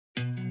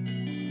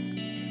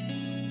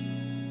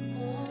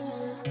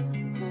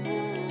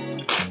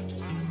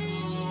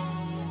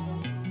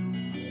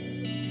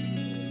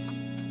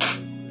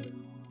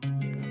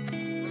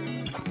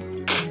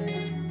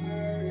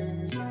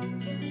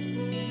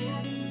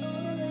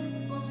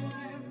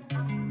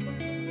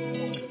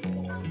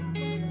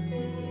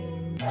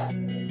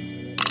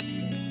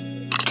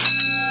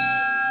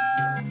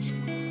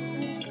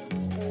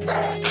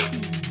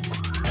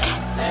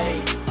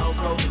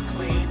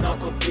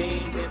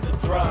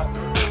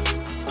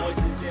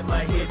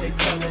they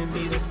telling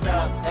me to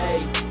stop.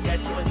 Ayy,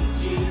 got 20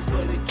 G's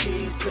for the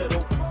keys to the.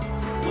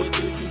 What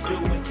do you do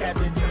when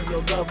Captain turn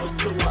your lover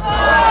to a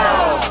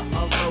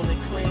I'm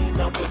rolling clean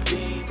off a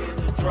beam in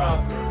the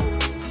drop.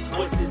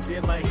 Voices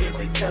in my head,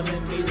 they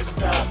telling me to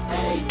stop.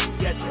 Ayy,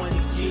 got 20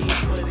 G's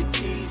for the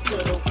keys to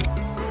the.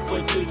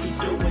 What do you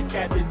do when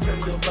Captain turn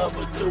your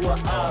lover to a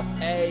op?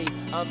 Ayy,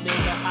 I'm in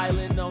the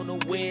island on a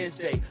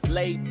Wednesday.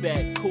 Laid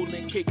back,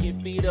 coolin',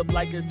 kicking feet up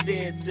like a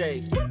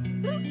sensei.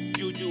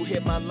 Juju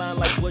hit my line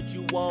like what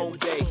you want,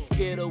 babe.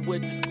 Hit her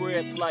with the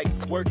script like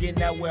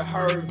working out with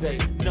Hervey.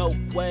 No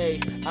way,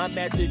 I'm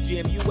at the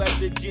gym, you at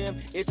the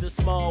gym. It's a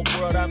small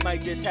world, I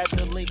might just have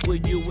to link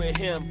with you and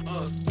him.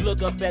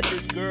 Look up at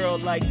this girl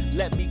like,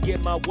 let me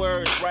get my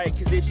words right.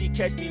 Cause if she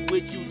catch me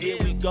with you, then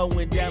we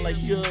going down like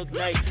Suge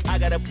Knight. I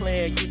got a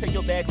plan, you take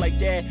your bag like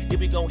that, then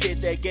we gon'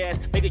 hit that gas.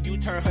 Make a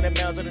U-turn 100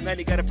 miles on the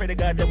 90, gotta pray to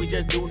God that we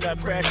just do not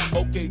crash.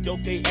 Okay,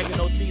 acting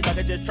no C like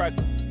I just tried.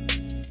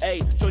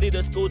 Ayy, shorty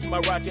the school to my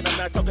rock and I'm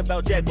not talking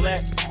about Jack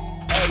Black.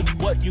 Ayy,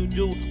 what you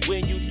do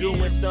when you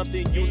doing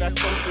something you not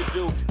supposed to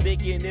do.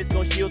 Thinking it's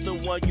gon' shield the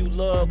one you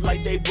love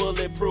like they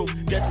bulletproof.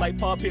 Just like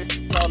Paul Pierce,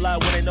 all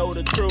out when they know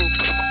the truth.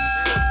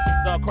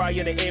 So I'll cry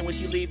in the end when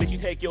she leave and she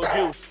take your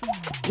juice.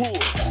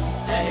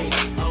 Ayy,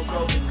 I'm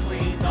rolling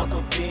clean off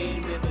a beam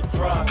in the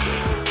drop.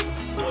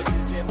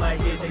 Voices in my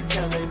head, they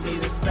telling me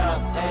to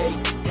stop. Ayy,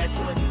 got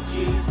 20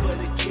 G's for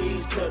the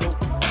keys to the.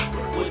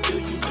 What do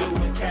you do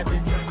when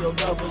Captain turn your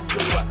lover to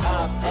a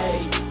op?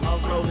 Ayy,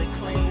 I'm rolling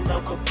clean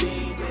off a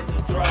beam in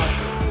the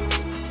drop.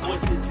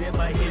 Voices in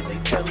my head, they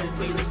telling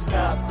me to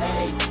stop.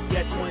 Ayy,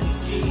 got 20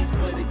 G's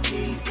for the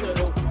keys to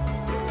the.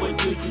 What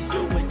do you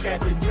do when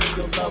Captain turn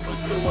your lover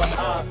to a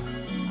op?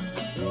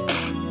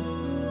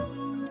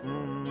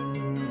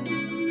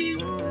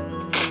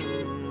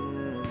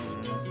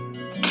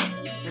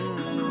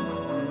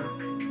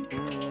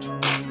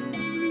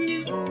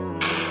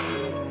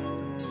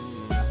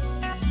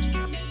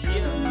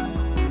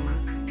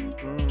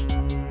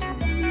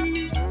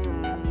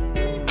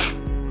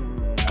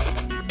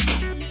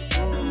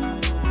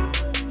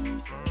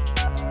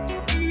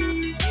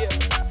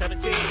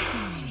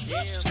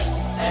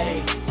 Ayy,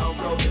 I'm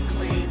rolling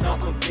clean off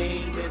a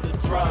beam in the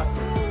drop.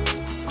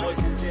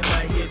 Voices in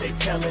my head, they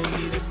telling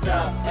me to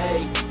stop.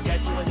 Ayy,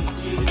 got 20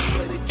 G's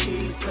for the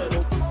keys to the.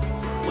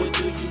 What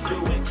do you do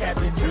when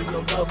Captain turn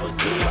your lover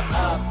to a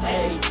op?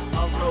 Ayy,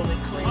 I'm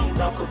rolling clean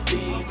off a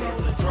beam in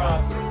the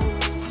drop.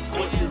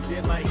 Voices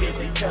in my head,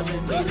 they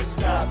telling me to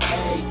stop.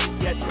 Ayy,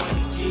 got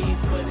 20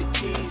 G's for the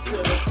keys to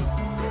the.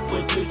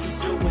 What do you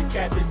do when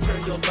Captain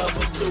turn your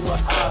lover to a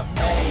op?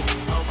 Ayy,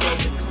 I'm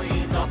rolling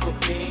clean off a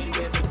beam in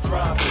the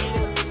drop.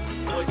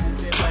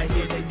 Voices in my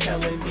head, they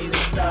telling me to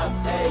stop.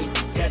 Ayy,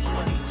 got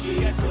 20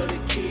 G's for the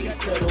keys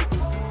to the.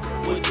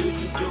 What do you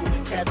do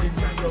when Captain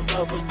turn your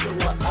lover to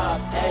a op?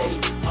 Ayy,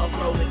 I'm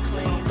rolling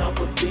clean off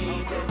a beam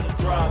in the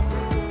drop.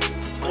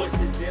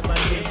 Voices in my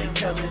head, they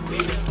telling me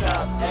to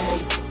stop. Ayy,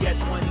 got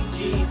 20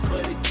 G's for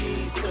the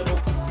keys to the.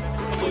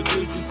 What do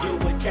you do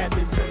when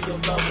Captain turn your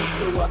lover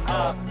to a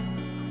op?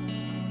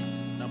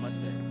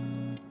 Namaste.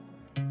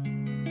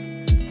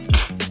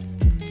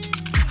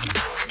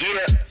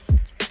 Yeah.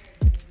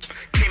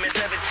 Team at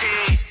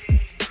 17.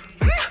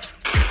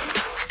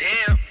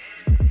 Damn.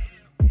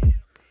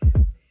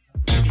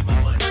 Give me my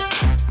money.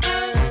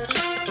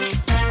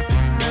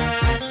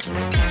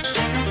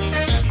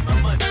 Give me my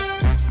money.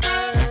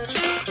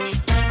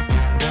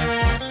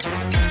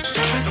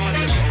 Somebody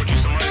just owed you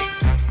some money.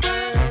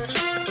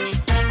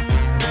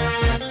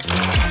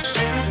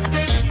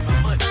 Give me my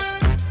money.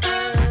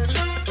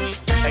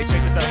 Hey,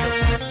 check this out, though.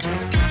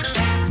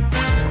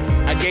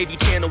 I gave you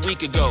 10 a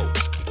week ago.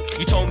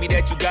 You told me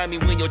that you got me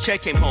when your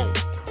check came home.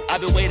 I've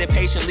been waiting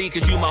patiently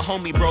cause you my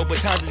homie, bro. But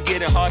times is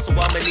getting hard, so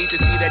I'ma need to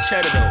see that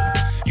cheddar, though.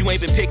 You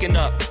ain't been picking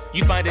up,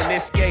 you finding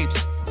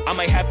escapes. I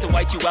might have to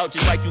white you out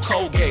just like you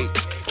Colgate.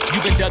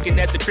 You been ducking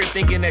at the crib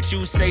thinking that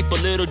you safe,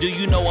 but little do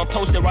you know I'm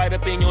posted right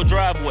up in your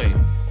driveway.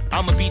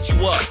 I'ma beat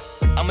you up,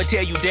 I'ma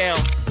tear you down.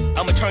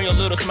 I'ma turn your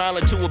little smile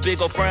into a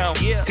big ol' frown.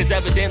 Cause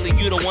evidently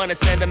you don't wanna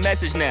send a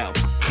message now.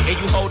 And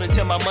you holding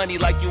to my money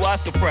like you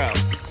Oscar proud.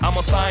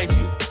 I'ma find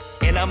you,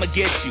 and I'ma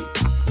get you.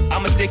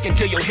 I'ma stick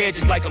into your head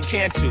just like I'm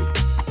Cantu.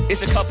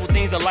 It's a couple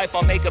things in life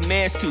I'll make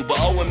amends to, but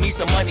owing me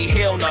some money,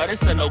 hell no,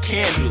 this a no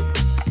can do.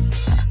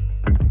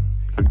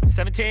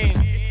 17.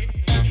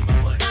 Give me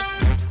my money.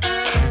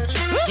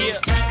 Yeah.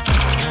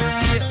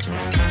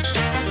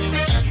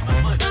 Give me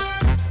my money.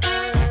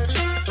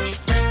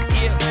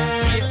 Yeah.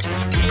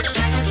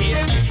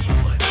 Give me my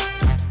money.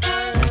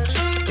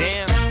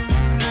 Damn.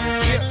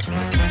 Give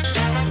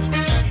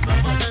me my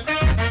money.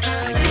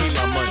 Give me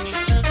my money.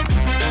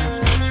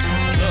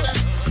 Look.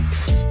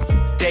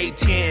 Day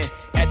 10.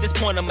 At this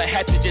point, I'ma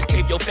have to just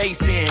cave your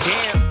face in.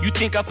 Damn, you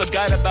think I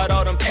forgot about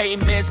all them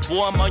payments?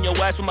 Boy, I'm on your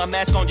ass with my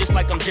mask on just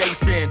like I'm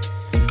Jason.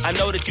 I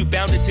know that you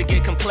bounded to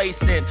get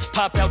complacent.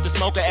 Pop out the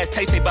smoker, ask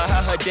Tay-Tay about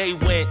how her day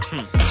went.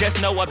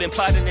 Just know I've been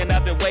plotting and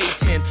I've been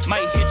waiting.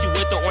 Might hit you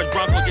with the orange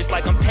Bronco just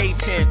like I'm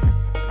Peyton.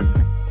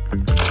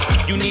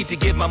 You need to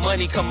get my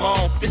money, come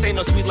on. This ain't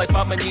no sweet life,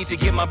 I'ma need to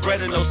get my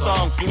bread in no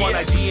song. You want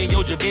IG and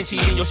your Da Vinci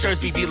and your shirts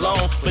be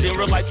long. But in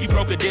real life, you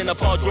broke it in a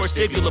Paul George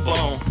fibula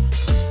bone.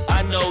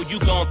 I know you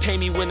gon' pay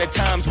me when the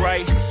time's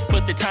right,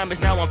 but the time is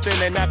now, I'm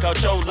feeling knock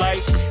out your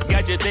lights.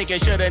 Got you thinking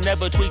shoulda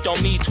never tweaked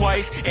on me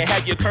twice, and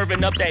had you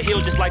curving up that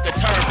hill just like a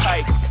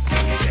turnpike. Give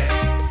me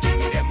that, give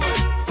me that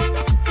money.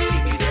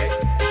 Give me that,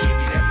 give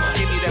me that money.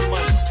 Give me that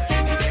money.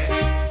 Give me that,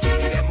 give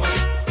me that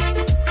money.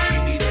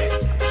 Give me that,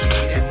 give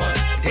me that money.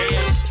 Damn.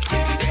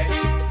 Give me that,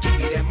 give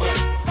me that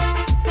money.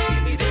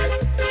 Give me that,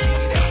 give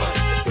me that money.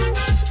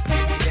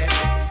 Give me that,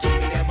 give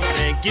me that money.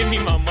 Man, give me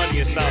my money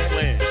and stop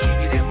playing. Give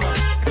me that money.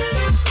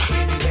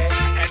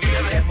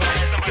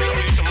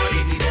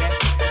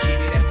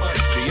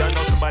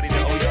 Somebody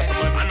that owe y'all some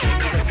money. I know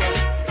that money.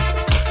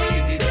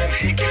 Give me that.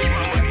 Give me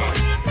my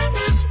money.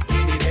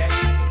 Give me that.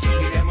 Give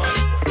me that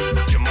money.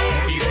 Jamal,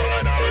 give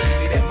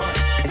me that money.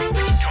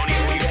 Tony,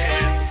 owe you that.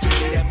 Give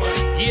me that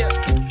money. Yeah.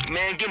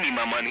 Man, give me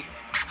my money.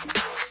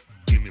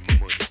 Give me my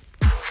money.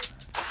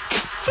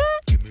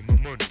 Give me my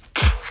money.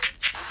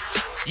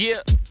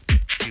 Yeah.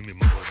 Give me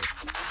my money.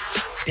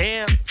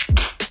 Damn.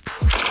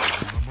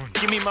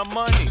 Give me my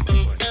money. Give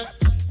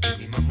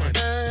me my money.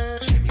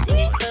 Give me my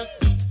money.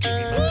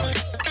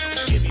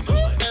 Give me my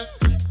money.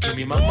 Give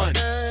me my money.